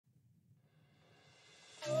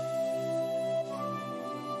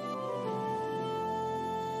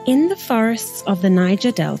In the forests of the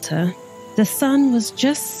Niger Delta, the sun was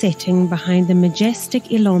just setting behind the majestic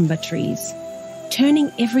Ilomba trees,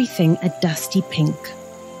 turning everything a dusty pink.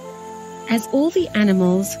 As all the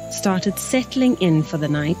animals started settling in for the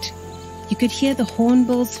night, you could hear the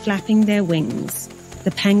hornbills flapping their wings, the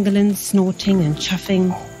pangolins snorting and chuffing,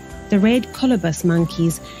 the red colobus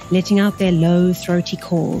monkeys letting out their low, throaty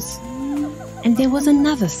calls. And there was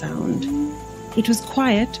another sound. It was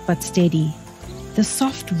quiet but steady, the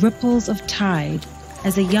soft ripples of tide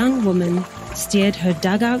as a young woman steered her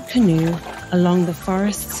dugout canoe along the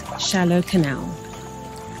forest's shallow canal.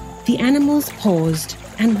 The animals paused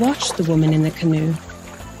and watched the woman in the canoe.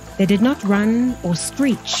 They did not run or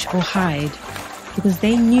screech or hide, because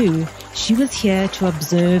they knew she was here to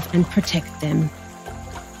observe and protect them.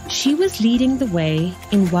 She was leading the way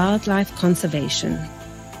in wildlife conservation,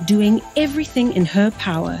 doing everything in her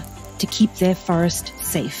power to keep their forest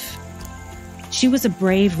safe. She was a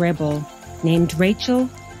brave rebel named Rachel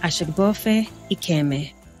Ashegobfe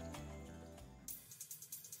Ikemeh.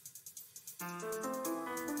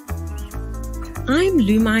 I'm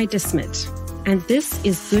Lumai De Smidt, and this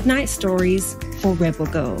is Goodnight Stories for Rebel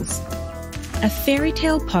Girls, a fairy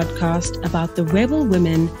tale podcast about the rebel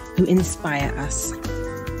women who inspire us.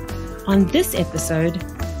 On this episode,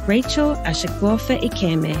 Rachel Ashegobfe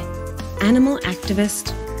Ikemeh, animal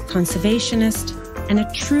activist, conservationist, and a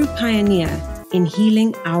true pioneer in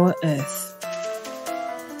healing our earth.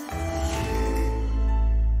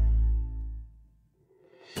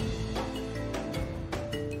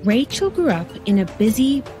 Rachel grew up in a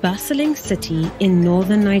busy, bustling city in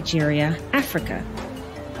northern Nigeria, Africa.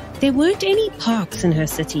 There weren't any parks in her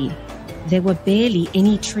city. There were barely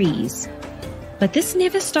any trees. But this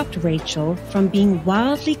never stopped Rachel from being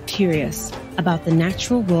wildly curious about the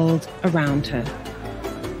natural world around her.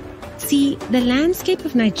 See, the landscape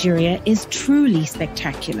of Nigeria is truly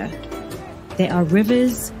spectacular. There are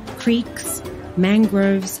rivers, creeks,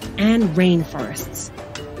 mangroves, and rainforests.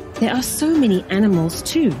 There are so many animals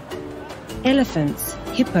too. Elephants,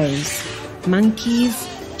 hippos, monkeys,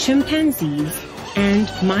 chimpanzees,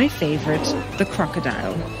 and my favorite, the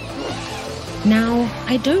crocodile. Now,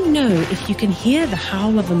 I don't know if you can hear the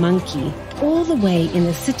howl of a monkey all the way in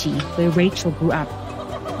the city where Rachel grew up,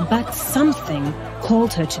 but something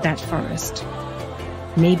called her to that forest.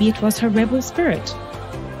 Maybe it was her rebel spirit.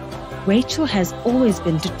 Rachel has always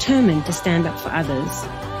been determined to stand up for others.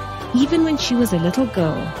 Even when she was a little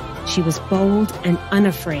girl, she was bold and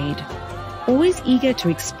unafraid, always eager to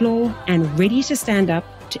explore and ready to stand up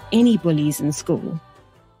to any bullies in school.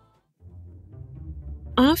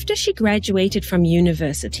 After she graduated from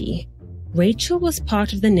university, Rachel was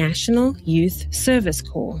part of the National Youth Service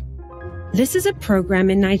Corps. This is a program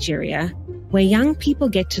in Nigeria where young people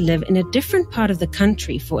get to live in a different part of the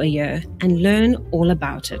country for a year and learn all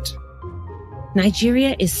about it.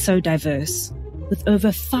 Nigeria is so diverse, with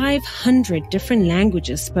over 500 different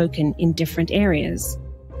languages spoken in different areas.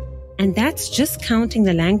 And that's just counting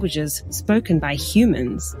the languages spoken by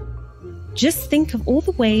humans. Just think of all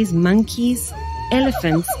the ways monkeys,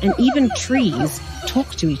 elephants, and even trees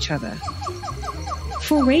talk to each other.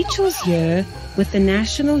 For Rachel's year with the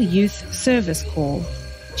National Youth Service Corps,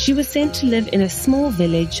 she was sent to live in a small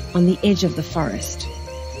village on the edge of the forest.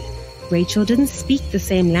 Rachel didn't speak the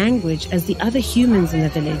same language as the other humans in the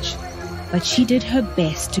village, but she did her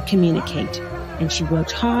best to communicate, and she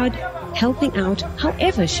worked hard, helping out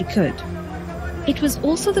however she could. It was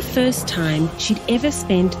also the first time she'd ever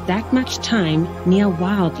spent that much time near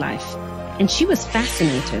wildlife, and she was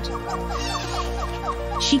fascinated.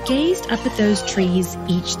 She gazed up at those trees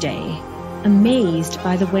each day, amazed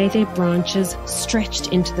by the way their branches stretched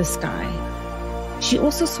into the sky. She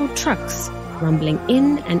also saw trucks rumbling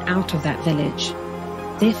in and out of that village,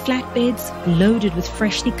 their flatbeds loaded with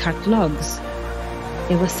freshly cut logs.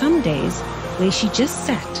 There were some days where she just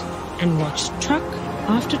sat and watched truck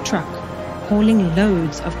after truck hauling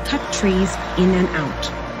loads of cut trees in and out.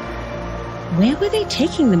 Where were they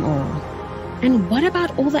taking them all? And what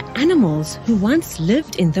about all the animals who once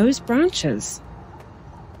lived in those branches?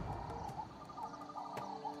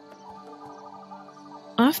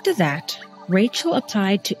 After that, Rachel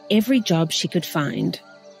applied to every job she could find.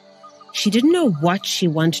 She didn't know what she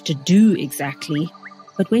wanted to do exactly,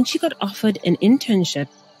 but when she got offered an internship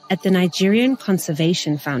at the Nigerian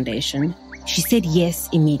Conservation Foundation, she said yes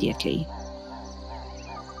immediately.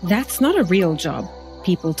 That's not a real job,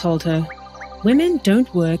 people told her. Women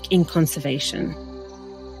don't work in conservation.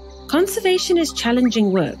 Conservation is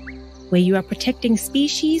challenging work where you are protecting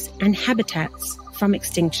species and habitats from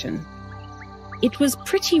extinction. It was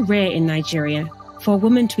pretty rare in Nigeria for a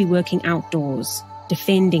woman to be working outdoors,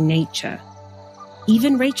 defending nature.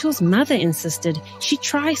 Even Rachel's mother insisted she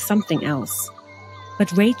try something else.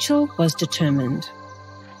 But Rachel was determined.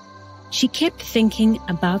 She kept thinking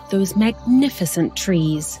about those magnificent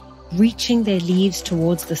trees, reaching their leaves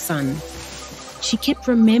towards the sun. She kept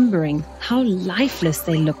remembering how lifeless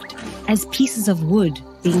they looked as pieces of wood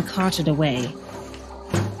being carted away.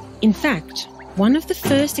 In fact, one of the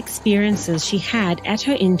first experiences she had at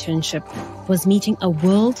her internship was meeting a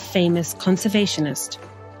world-famous conservationist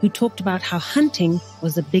who talked about how hunting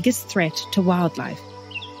was the biggest threat to wildlife.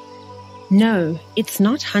 "No, it's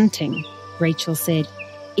not hunting," Rachel said.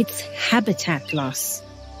 "It's habitat loss."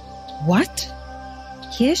 What?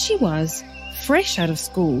 Here she was, fresh out of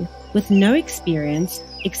school, with no experience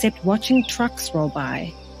except watching trucks roll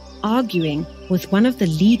by, arguing with one of the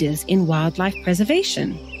leaders in wildlife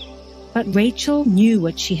preservation. But Rachel knew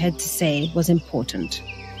what she had to say was important.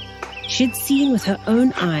 She'd seen with her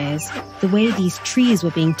own eyes the way these trees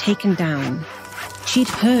were being taken down. She'd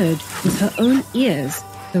heard with her own ears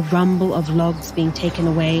the rumble of logs being taken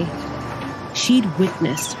away. She'd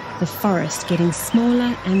witnessed the forest getting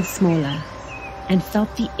smaller and smaller and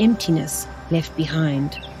felt the emptiness left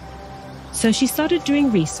behind. So she started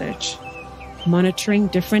doing research, monitoring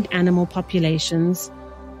different animal populations.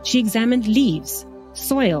 She examined leaves,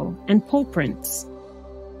 soil, and paw prints.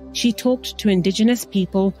 She talked to indigenous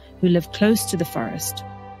people who live close to the forest.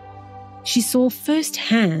 She saw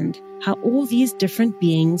firsthand how all these different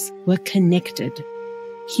beings were connected: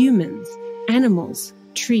 humans, animals,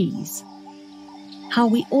 trees. How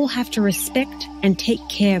we all have to respect and take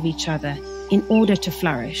care of each other in order to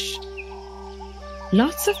flourish.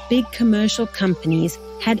 Lots of big commercial companies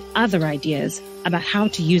had other ideas about how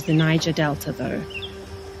to use the Niger Delta, though.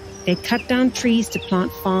 They cut down trees to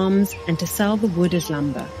plant farms and to sell the wood as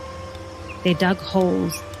lumber. They dug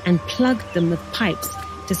holes and plugged them with pipes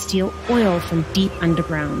to steal oil from deep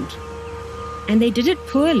underground. And they did it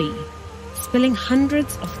poorly, spilling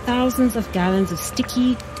hundreds of thousands of gallons of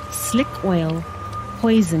sticky, slick oil,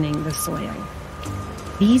 poisoning the soil.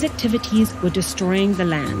 These activities were destroying the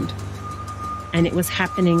land, and it was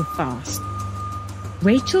happening fast.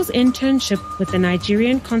 Rachel's internship with the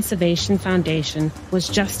Nigerian Conservation Foundation was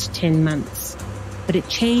just 10 months, but it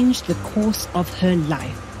changed the course of her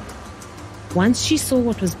life. Once she saw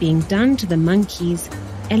what was being done to the monkeys,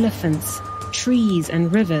 elephants, trees,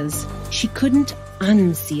 and rivers, she couldn't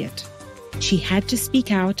unsee it. She had to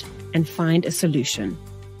speak out and find a solution.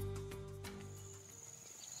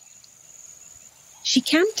 She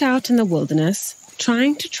camped out in the wilderness,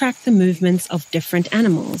 trying to track the movements of different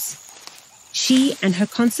animals. She and her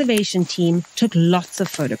conservation team took lots of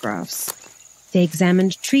photographs. They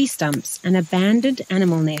examined tree stumps and abandoned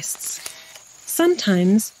animal nests.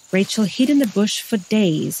 Sometimes Rachel hid in the bush for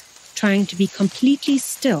days, trying to be completely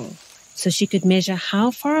still so she could measure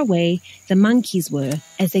how far away the monkeys were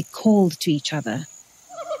as they called to each other.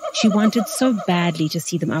 She wanted so badly to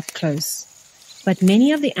see them up close. But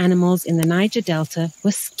many of the animals in the Niger Delta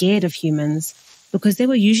were scared of humans because they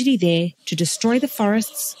were usually there to destroy the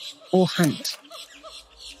forests or hunt.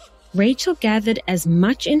 Rachel gathered as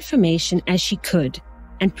much information as she could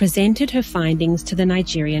and presented her findings to the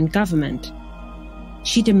Nigerian government.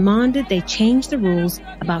 She demanded they change the rules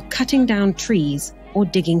about cutting down trees or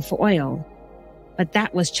digging for oil. But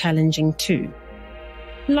that was challenging too.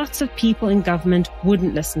 Lots of people in government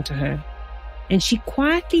wouldn't listen to her, and she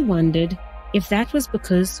quietly wondered if that was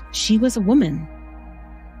because she was a woman.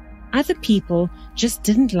 Other people just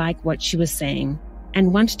didn't like what she was saying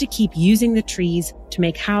and wanted to keep using the trees to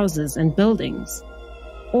make houses and buildings,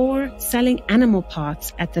 or selling animal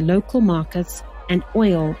parts at the local markets and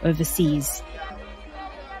oil overseas.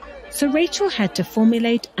 So Rachel had to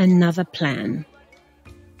formulate another plan.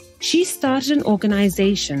 She started an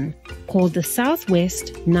organization called the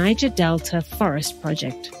Southwest Niger Delta Forest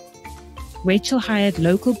Project. Rachel hired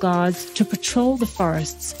local guards to patrol the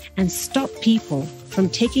forests and stop people from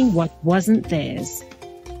taking what wasn't theirs.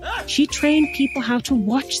 She trained people how to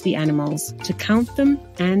watch the animals, to count them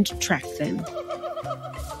and track them.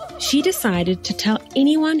 She decided to tell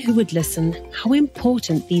anyone who would listen how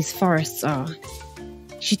important these forests are.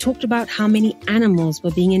 She talked about how many animals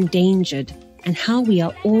were being endangered and how we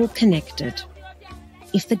are all connected.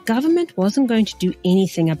 If the government wasn't going to do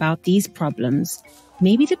anything about these problems,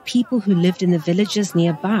 maybe the people who lived in the villages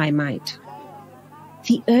nearby might.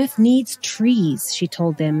 The earth needs trees, she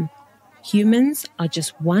told them. Humans are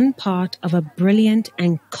just one part of a brilliant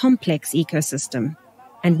and complex ecosystem,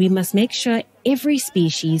 and we must make sure every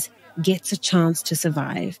species gets a chance to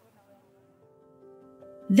survive.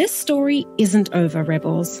 This story isn't over,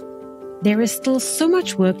 rebels. There is still so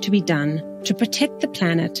much work to be done to protect the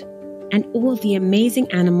planet and all the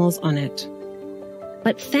amazing animals on it.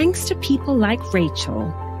 But thanks to people like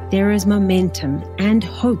Rachel, there is momentum and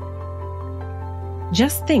hope.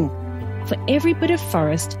 Just think, for every bit of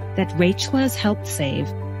forest that Rachel has helped save,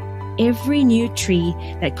 every new tree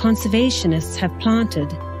that conservationists have planted,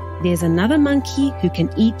 there's another monkey who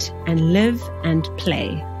can eat and live and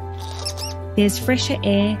play. There's fresher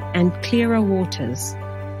air and clearer waters.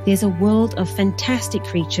 There's a world of fantastic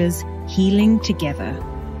creatures healing together.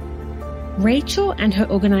 Rachel and her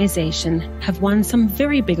organization have won some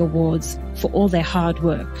very big awards for all their hard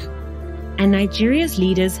work. And Nigeria's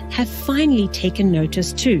leaders have finally taken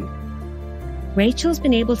notice too. Rachel's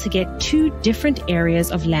been able to get 2 different areas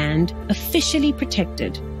of land officially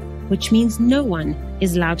protected, which means no one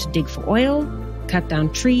is allowed to dig for oil, cut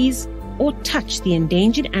down trees, or touch the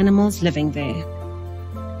endangered animals living there.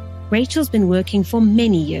 Rachel's been working for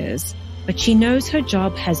many years, but she knows her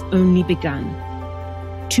job has only begun.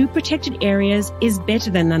 2 protected areas is better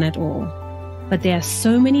than none at all, but there are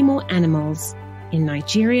so many more animals in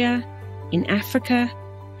Nigeria, in Africa,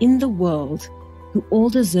 in the world, who all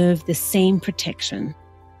deserve the same protection.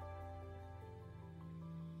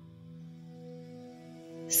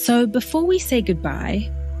 So before we say goodbye,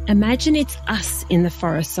 imagine it's us in the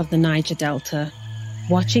forests of the Niger Delta,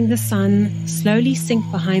 watching the sun slowly sink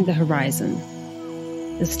behind the horizon.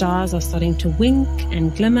 The stars are starting to wink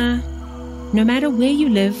and glimmer. No matter where you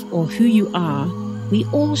live or who you are, we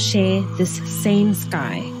all share this same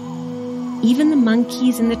sky. Even the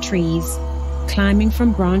monkeys in the trees, climbing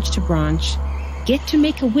from branch to branch, get to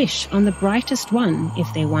make a wish on the brightest one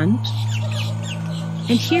if they want.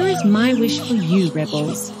 And here is my wish for you,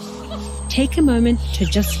 rebels. Take a moment to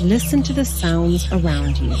just listen to the sounds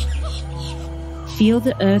around you. Feel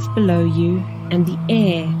the earth below you and the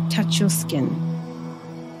air touch your skin.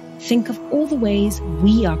 Think of all the ways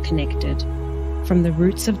we are connected, from the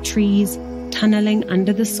roots of trees tunneling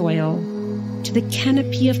under the soil to the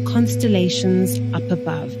canopy of constellations up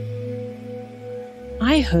above.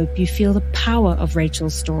 I hope you feel the power of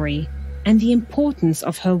Rachel's story and the importance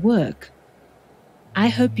of her work. I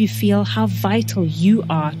hope you feel how vital you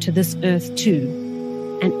are to this earth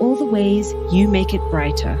too, and all the ways you make it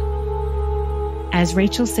brighter. As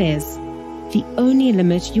Rachel says, the only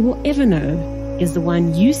limit you will ever know is the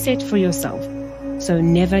one you set for yourself, so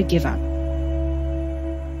never give up.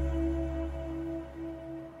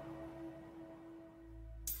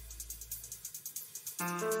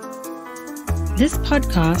 This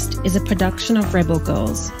podcast is a production of Rebel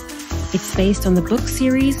Girls. It's based on the book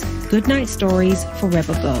series Goodnight Stories for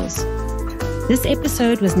Rebel Girls. This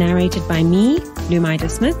episode was narrated by me, Lumai De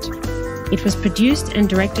Smidt. It was produced and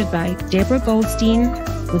directed by Deborah Goldstein,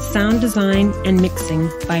 with sound design and mixing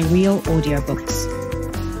by Reel Audiobooks.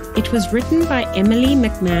 It was written by Emily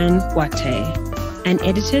McMahon-Wattez and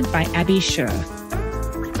edited by Abby Sher.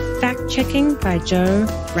 Fact-checking by Joe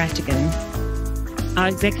Rhatigan. Our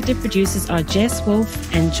executive producers are Jess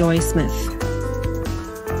Wolfe and Joy Smith.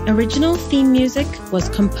 Original theme music was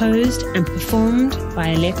composed and performed by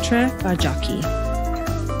Elettra Bargiacchi.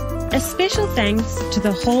 A special thanks to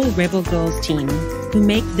the whole Rebel Girls team who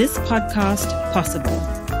make this podcast possible.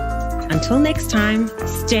 Until next time,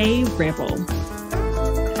 stay rebel.